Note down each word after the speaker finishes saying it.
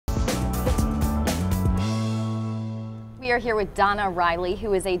We are here with Donna Riley,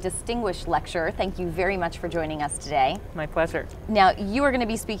 who is a distinguished lecturer. Thank you very much for joining us today. My pleasure. Now, you are going to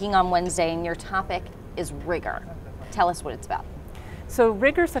be speaking on Wednesday, and your topic is rigor. Tell us what it's about. So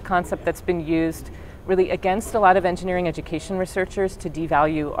rigor is a concept that's been used really against a lot of engineering education researchers to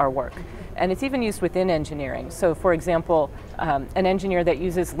devalue our work. And it's even used within engineering. So for example, an engineer that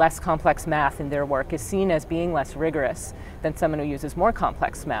uses less complex math in their work is seen as being less rigorous than someone who uses more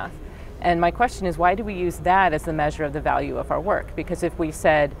complex math. And my question is, why do we use that as the measure of the value of our work? Because if we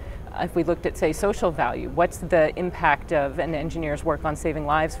looked at, say, social value, what's the impact of an engineer's work on saving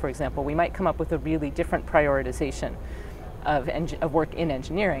lives, for example, we might come up with a really different prioritization of work in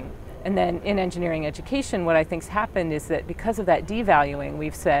engineering. And then in engineering education, what I think's happened is that because of that devaluing,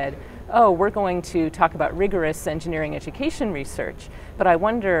 we've said, oh, we're going to talk about rigorous engineering education research, but I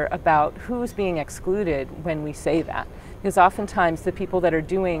wonder about who's being excluded when we say that. Because oftentimes the people that are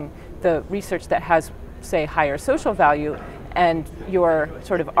doing the research that has, say, higher social value, and your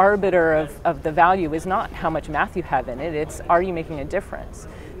sort of arbiter of the value is not how much math you have in it, it's are you making a difference?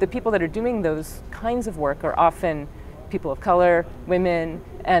 The people that are doing those kinds of work are often people of color, women,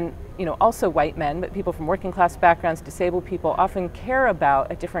 and also white men, but people from working class backgrounds, disabled people often care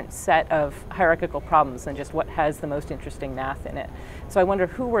about a different set of hierarchical problems than just what has the most interesting math in it. So I wonder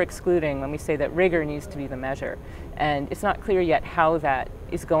who we're excluding when we say that rigor needs to be the measure. And it's not clear yet how that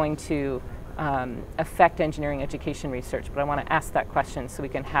is going to affect engineering education research, but I want to ask that question so we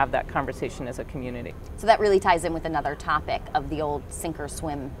can have that conversation as a community. So that really ties in with another topic of the old sink or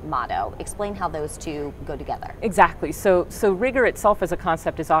swim motto. Explain how those two go together. Exactly. So rigor itself as a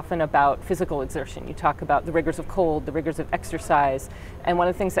concept is often about physical exertion. You talk about the rigors of cold, the rigors of exercise, and one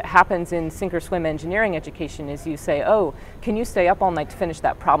of the things that happens in sink or swim engineering education is you say, oh, can you stay up all night to finish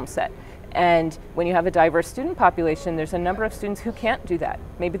that problem set? And when you have a diverse student population, there's a number of students who can't do that.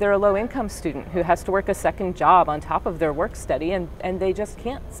 Maybe they're a low-income student who has to work a second job on top of their work study, and they just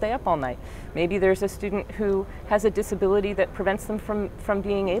can't stay up all night. Maybe there's a student who has a disability that prevents them from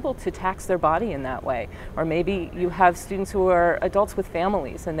being able to tax their body in that way. Or maybe you have students who are adults with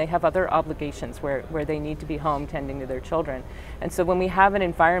families and they have other obligations where they need to be home tending to their children. And so when we have an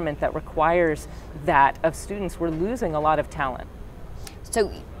environment that requires that of students, we're losing a lot of talent. So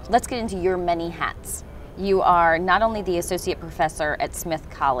let's get into your many hats. You are not only the associate professor at Smith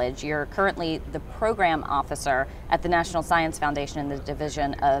College, you're currently the program officer at the National Science Foundation in the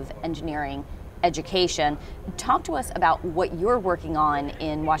Division of Engineering Education. Talk to us about what you're working on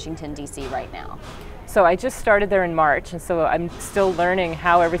in Washington, D.C. right now. So I just started there in March, and so I'm still learning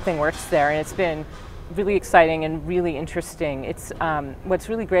how everything works there, and it's been really exciting and really interesting. It's what's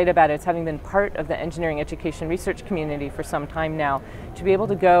really great about it is having been part of the engineering education research community for some time now, to be able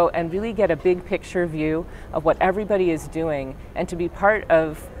to go and really get a big picture view of what everybody is doing, and to be part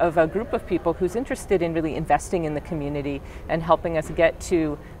of a group of people who's interested in really investing in the community and helping us get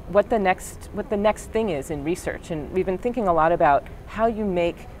to what the next thing is in research. And we've been thinking a lot about how you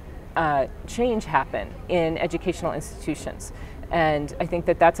make change happen in educational institutions. And I think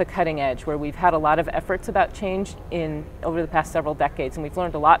that that's a cutting edge where we've had a lot of efforts about change over the past several decades, and we've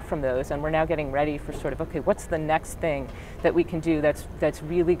learned a lot from those, and we're now getting ready for sort of, okay, what's the next thing that we can do that's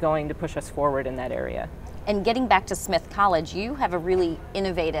really going to push us forward in that area. And getting back to Smith College, you have a really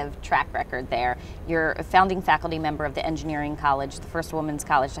innovative track record there. You're a founding faculty member of the Engineering College, the first women's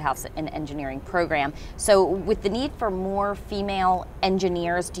college to house an engineering program. So with the need for more female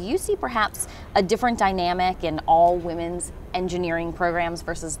engineers, do you see perhaps a different dynamic in all women's engineering programs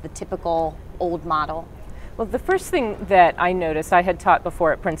versus the typical old model? Well, the first thing that I noticed, I had taught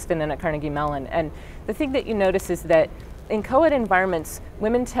before at Princeton and at Carnegie Mellon, and the thing that you notice is that in co-ed environments,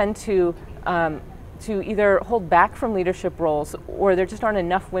 women tend to either hold back from leadership roles, or there just aren't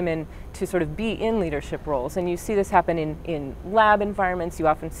enough women to sort of be in leadership roles. And you see this happen in lab environments. You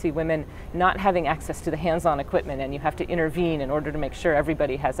often see women not having access to the hands-on equipment, and you have to intervene in order to make sure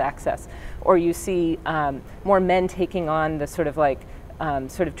everybody has access. Or you see more men taking on the sort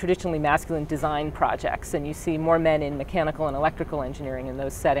of traditionally masculine design projects, and you see more men in mechanical and electrical engineering in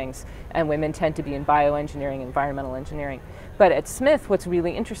those settings, and women tend to be in bioengineering, environmental engineering. But at Smith, what's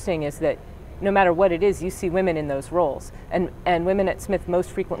really interesting is that no matter what it is, you see women in those roles. And women at Smith most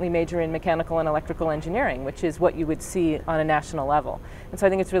frequently major in mechanical and electrical engineering, which is what you would see on a national level. And so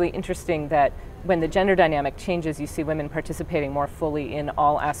I think it's really interesting that when the gender dynamic changes, you see women participating more fully in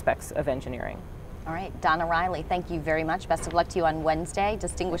all aspects of engineering. All right, Donna Riley, thank you very much. Best of luck to you on Wednesday,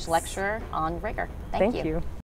 distinguished lecturer on rigor. Thank you.